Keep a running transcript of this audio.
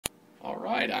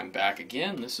Alright, I'm back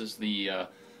again. This is the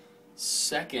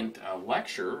second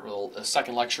lecture, or the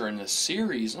second lecture in this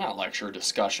series. Not lecture,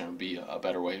 discussion would be a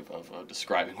better way of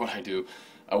describing what I do,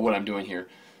 what I'm doing here.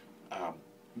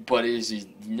 But it is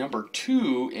number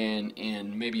 2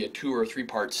 in maybe a 2 or 3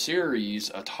 part series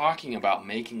talking about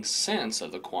making sense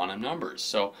of the quantum numbers.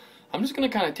 So I'm just going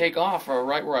to kind of take off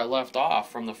right where I left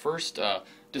off from the first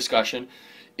discussion.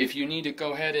 If you need to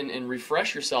go ahead and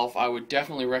refresh yourself, I would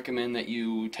definitely recommend that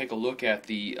you take a look at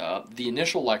the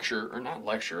initial lecture, or not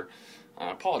lecture,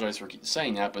 I apologize for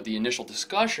saying that, but the initial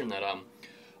discussion that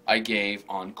I gave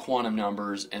on quantum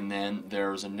numbers, and then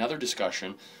there's another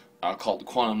discussion called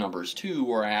Quantum Numbers 2,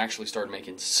 where I actually started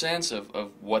making sense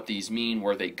of what these mean,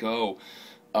 where they go,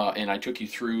 and I took you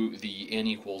through the n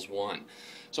equals 1.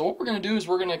 So what we're going to do is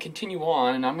we're going to continue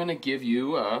on, and I'm going to give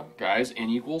you, guys, n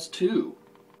equals 2.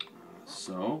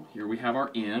 So here we have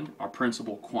our n, our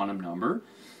principal quantum number,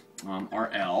 our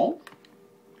L,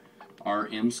 our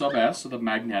m sub s, so the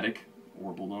magnetic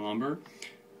orbital number,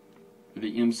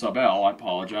 the m sub L, I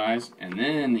apologize, and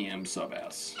then the m sub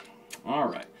s.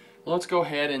 Alright, let's go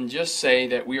ahead and just say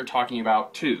that we are talking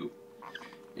about 2.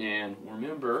 And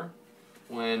remember,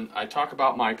 when I talk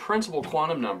about my principal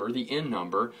quantum number, the n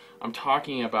number, I'm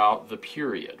talking about the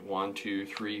period, 1, 2,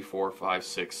 3, 4, 5,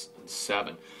 6, and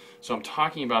 7. So I'm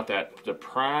talking about the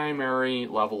primary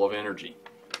level of energy.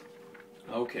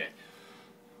 Okay.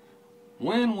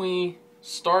 When we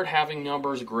start having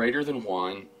numbers greater than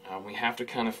 1, we have to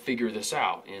kind of figure this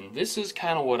out. And this is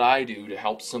kind of what I do to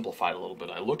help simplify it a little bit.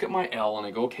 I look at my L and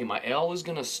I go, okay, my L is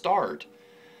going to start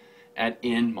at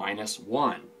n minus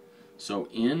 1. So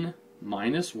n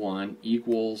minus 1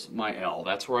 equals my L.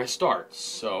 That's where I start.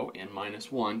 So n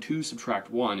minus 1, 2 subtract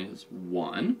 1 is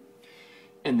 1.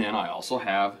 And then I also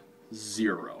have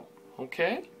 0.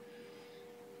 Okay?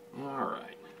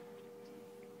 Alright.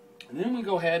 And then we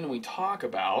go ahead and we talk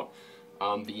about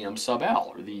the m sub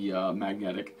L, or the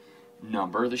magnetic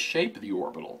number, the shape of the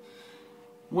orbital.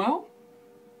 Well,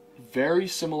 very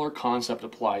similar concept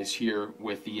applies here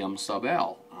with the m sub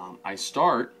L. I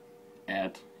start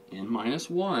at n minus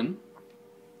 1,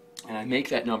 and I make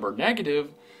that number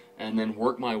negative, and then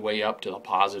work my way up to the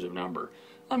positive number.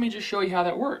 Let me just show you how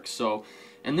that works. So,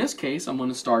 in this case, I'm going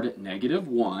to start at negative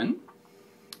 1,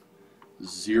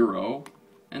 0,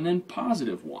 and then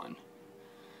positive 1.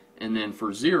 And then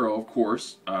for 0, of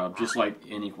course, just like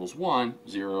n equals 1,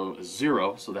 0 is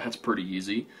 0, so that's pretty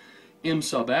easy. M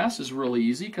sub s is really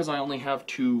easy because I only have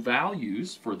 2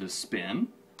 values for this spin.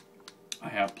 I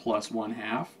have plus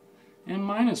 1/2 and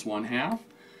minus 1/2.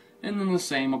 And then the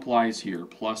same applies here,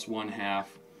 plus 1/2,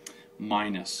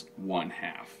 minus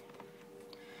 1/2.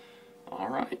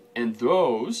 Alright, and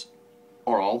those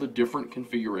are all the different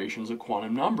configurations of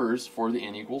quantum numbers for the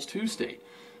n equals 2 state.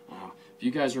 If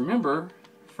you guys remember,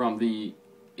 from the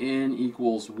n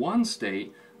equals 1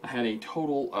 state, I had a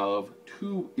total of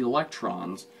 2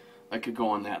 electrons that could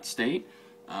go in that state.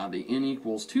 The n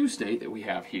equals 2 state that we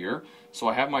have here. So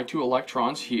I have my 2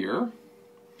 electrons here.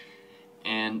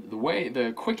 And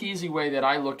the quick, easy way that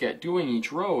I look at doing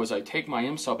each row is I take my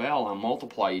m sub L and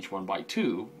multiply each one by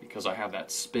 2, because I have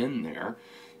that spin there.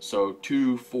 So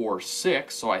 2, 4,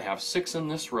 6, so I have 6 in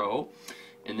this row,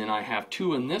 and then I have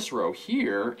 2 in this row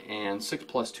here, and 6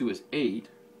 plus 2 is 8.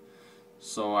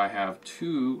 So I have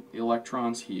 2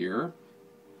 electrons here,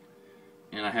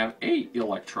 and I have 8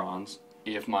 electrons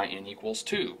if my n equals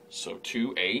 2. So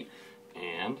 2, 8,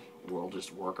 and we'll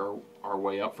just work our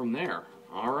way up from there.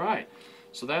 Alright,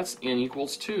 so that's n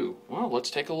equals 2. Well, let's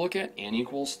take a look at n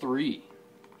equals 3.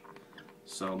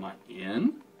 So my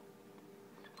n,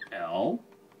 L,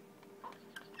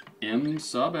 m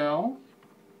sub L,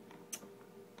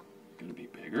 going to be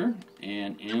bigger,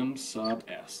 and m sub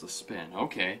s, the spin.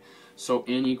 Okay, so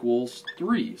n equals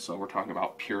 3. So we're talking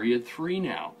about period 3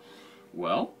 now.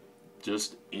 Well,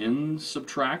 just n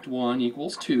subtract 1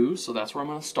 equals 2, so that's where I'm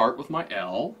going to start with my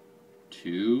L.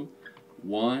 2,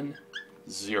 1,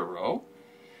 0.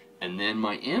 And then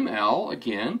my ml,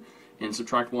 again, n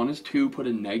subtract 1 is 2, put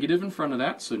a negative in front of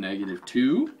that, so negative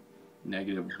 2,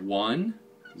 negative 1,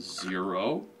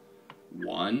 0,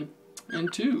 1,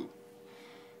 and 2.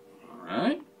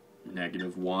 Alright,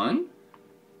 negative 1,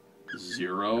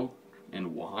 0,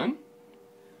 and 1,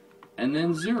 and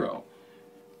then 0.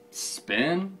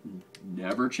 Spin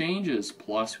never changes,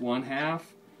 plus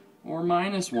 1/2 or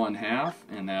minus 1/2,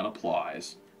 and that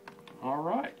applies.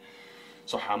 Alright,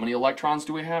 so how many electrons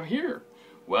do we have here?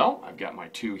 Well, I've got my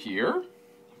 2 here,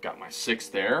 I've got my 6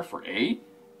 there for 8,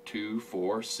 2,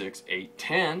 4, 6, 8,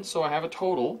 10, so I have a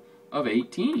total of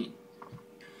 18.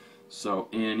 So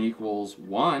n equals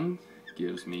 1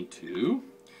 gives me 2,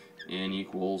 n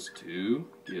equals 2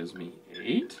 gives me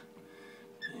 8.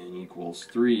 N equals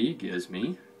 3 gives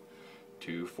me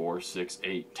 2, 4, 6,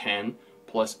 8, 10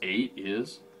 plus 8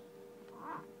 is,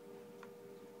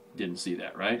 didn't see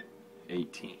that, right?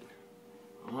 18.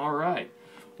 All right.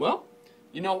 Well,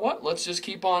 you know what? Let's just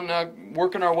keep on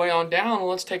working our way on down, and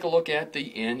let's take a look at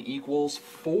the n equals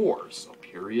 4. So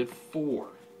period 4.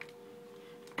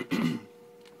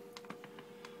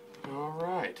 All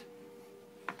right.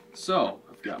 So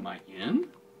I've got my n,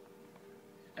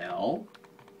 l,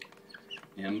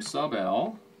 m sub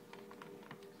l,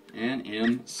 and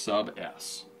m sub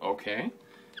s. Okay.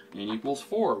 N equals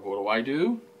 4. What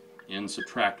do? N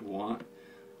subtract 1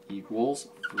 equals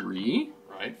 3.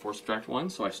 Right? 4 subtract 1.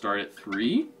 So I start at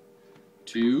 3,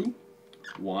 2,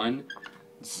 1,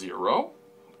 0.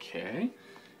 Okay.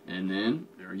 And then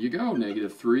there you go.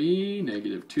 Negative 3,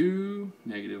 negative 2,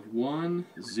 negative 1,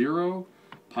 0,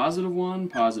 positive 1,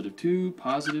 positive 2,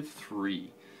 positive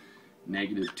 3.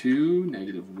 Negative 2,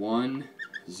 negative 1,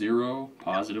 0,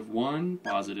 positive 1,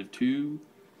 positive 2,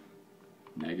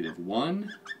 negative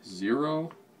 1,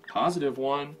 0, positive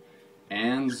 1,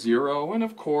 and 0. And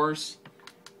of course,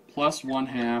 plus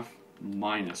 1/2,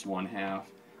 minus 1/2.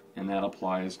 And that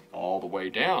applies all the way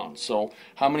down. So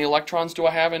how many electrons do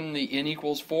I have in the n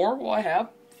equals 4? Well, I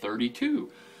have 32.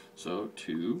 So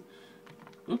 2,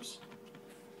 oops.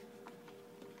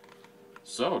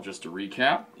 So just to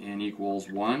recap, n equals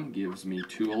 1 gives me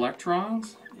 2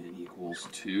 electrons. N equals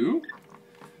 2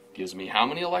 gives me how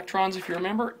many electrons, if you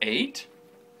remember? 8.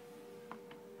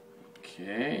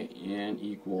 Okay, n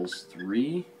equals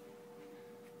 3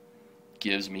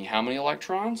 gives me how many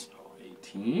electrons?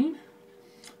 18.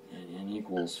 And n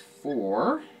equals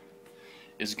 4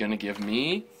 is going to give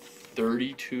me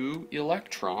 32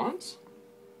 electrons.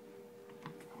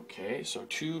 Okay, so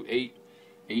 2, 8,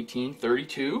 18,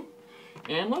 32.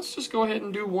 And let's just go ahead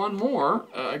and do one more.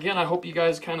 Again, I hope you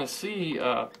guys kind of see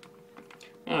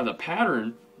the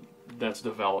pattern that's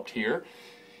developed here.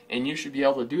 And you should be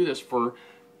able to do this for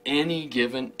any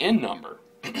given n number.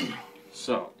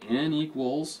 So, n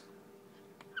equals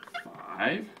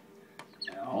 5,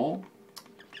 L,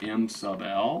 m sub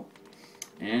l,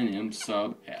 and m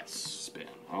sub s spin.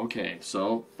 Okay,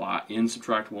 so n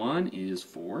subtract 1 is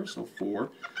 4, so 4,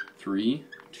 3,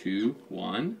 2,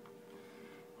 1.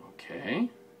 Okay,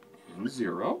 and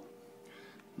 0.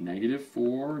 Negative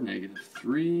 4, negative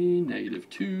 3, negative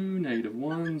 2, negative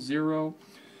 1, 0.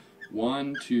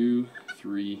 1, 2,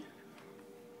 3,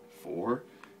 4.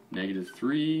 Negative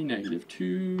 3, negative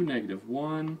 2, negative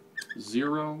 1,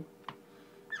 0.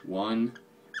 1,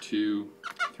 2,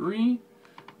 3,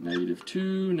 negative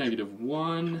 2, negative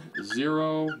 1,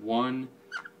 0, 1,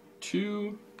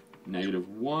 2, negative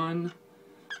 1,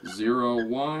 0,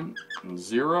 1,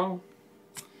 0,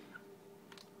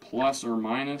 plus or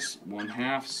minus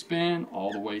 1/2 spin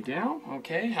all the way down.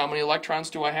 Okay, how many electrons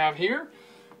do I have here?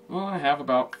 Well, I have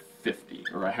about 50,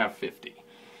 or I have 50.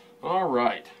 All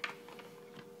right,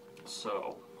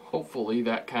 so hopefully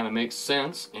that kind of makes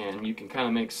sense, and you can kind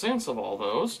of make sense of all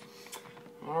those.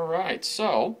 All right,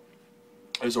 so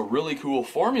there's a really cool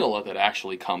formula that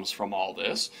actually comes from all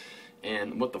this.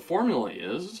 And what the formula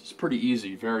is, it's pretty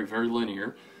easy, very, very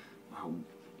linear.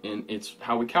 And it's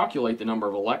how we calculate the number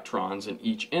of electrons in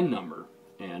each n number.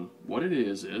 And what it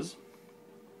is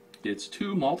it's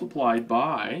 2 multiplied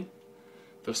by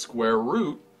the square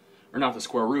root, or not the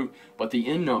square root, but the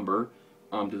n number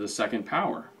to the second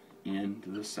power. N to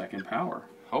the second power.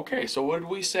 Okay, so what did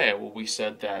we say? Well, we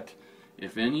said that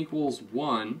if n equals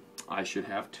 1, I should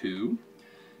have 2.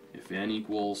 If n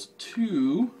equals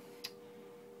 2,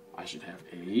 I should have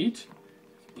 8.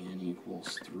 If n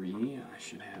equals 3, I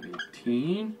should have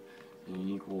 18. N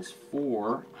equals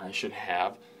 4, I should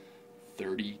have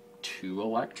 32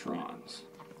 electrons.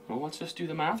 Well, let's just do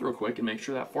the math real quick and make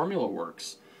sure that formula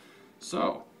works.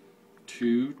 So,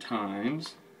 2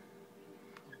 times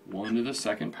 1 to the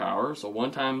second power. So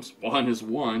 1 times 1 is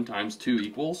 1 times 2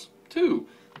 equals 2.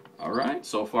 Alright,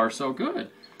 so far so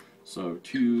good. So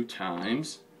 2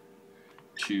 times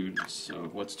 2, so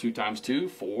what's 2 times 2?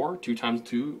 4. 2 times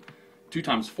 2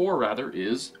 times 4 rather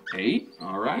is 8.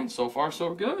 Alright, so far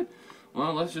so good.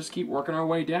 Well, let's just keep working our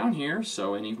way down here.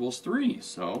 So n equals 3.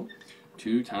 So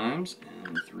 2 times,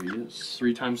 and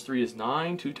 3 times 3 is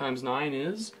 9. 2 times 9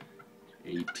 is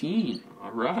 18.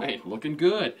 Alright, looking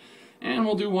good. And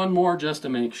we'll do one more just to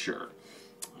make sure.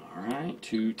 Alright,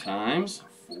 2 times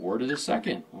 4 to the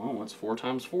second. Well, what's 4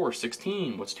 times 4?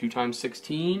 16. What's 2 times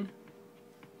 16?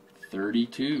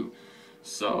 32.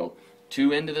 So,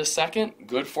 2n to the second,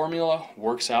 good formula,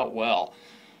 works out well.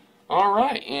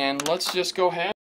 Alright, and let's just go ahead